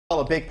Well,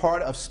 a big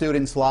part of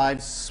students'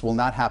 lives will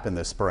not happen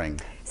this spring.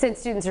 Since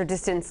students are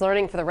distance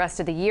learning for the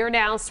rest of the year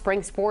now,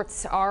 spring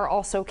sports are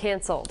also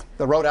canceled.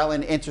 The Rhode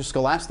Island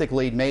Interscholastic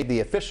League made the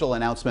official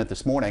announcement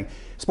this morning.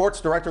 Sports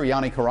Director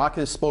Gina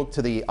Raimondo spoke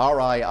to the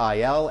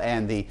RIIL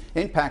and the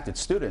impacted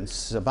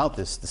students about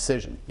this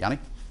decision. Yanni?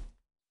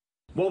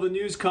 Well, the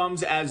news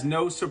comes as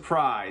no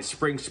surprise.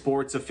 Spring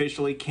sports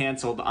officially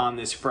canceled on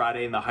this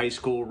Friday in the high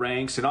school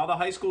ranks, and all the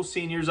high school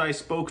seniors I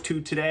spoke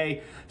to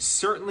today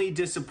certainly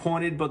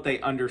disappointed, but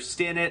they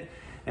understand it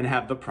and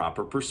have the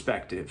proper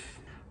perspective.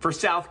 For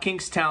South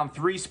Kingstown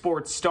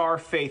three-sports star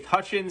Faith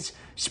Hutchins,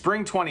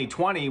 spring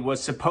 2020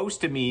 was supposed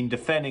to mean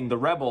defending the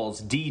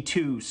Rebels'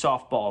 D2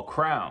 softball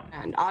crown.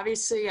 And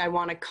obviously, I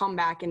want to come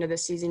back into the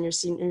season, your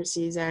senior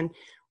season,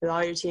 with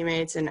all your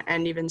teammates and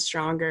end even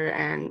stronger.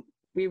 And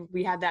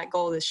we had that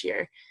goal this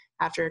year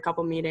after a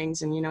couple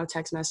meetings and,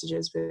 text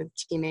messages with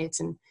teammates,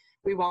 and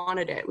we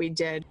wanted it. We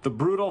did. The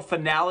brutal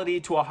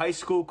finality to a high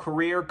school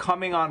career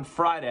coming on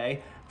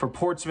Friday for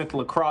Portsmouth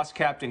lacrosse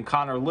captain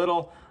Connor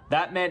Little.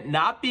 That meant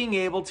not being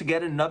able to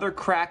get another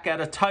crack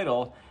at a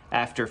title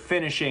after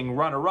finishing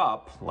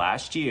runner-up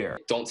last year.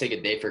 Don't take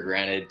a day for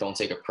granted. Don't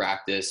take a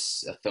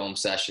practice, a film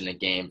session, a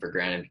game for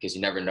granted, because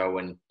you never know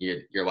when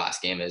your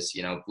last game is.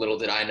 Little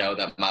did I know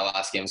that my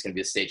last game was going to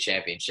be the state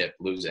championship,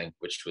 losing,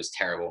 which was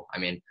terrible.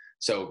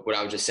 So what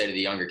I would just say to the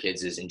younger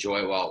kids is enjoy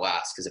it while it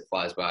lasts, because it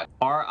flies by.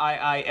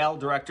 RIIL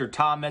Director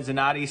Tom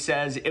Mezzanotte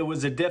says it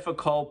was a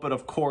difficult but,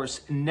 of course,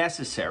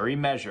 necessary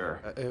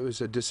measure. It was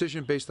a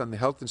decision based on the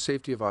health and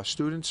safety of our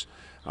students,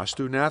 our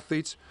student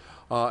athletes.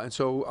 And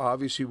so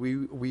obviously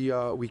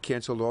we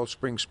canceled all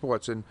spring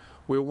sports, and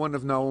we're one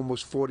of now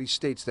almost 40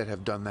 states that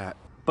have done that.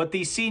 But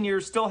these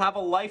seniors still have a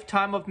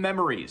lifetime of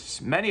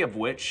memories, many of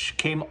which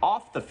came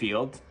off the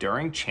field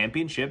during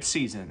championship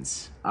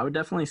seasons. I would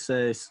definitely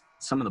say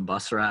some of the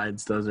bus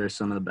rides, those are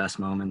some of the best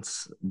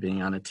moments,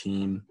 being on a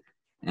team,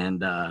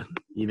 and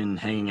even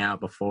hanging out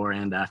before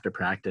and after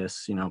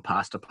practice,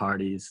 pasta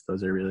parties,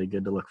 those are really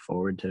good to look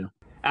forward to.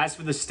 As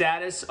for the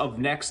status of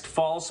next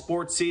fall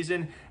sports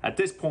season, at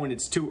this point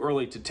it's too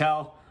early to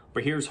tell,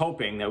 but here's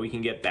hoping that we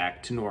can get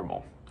back to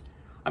normal.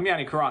 I'm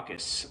Yanni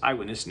Caracas,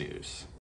 Eyewitness News.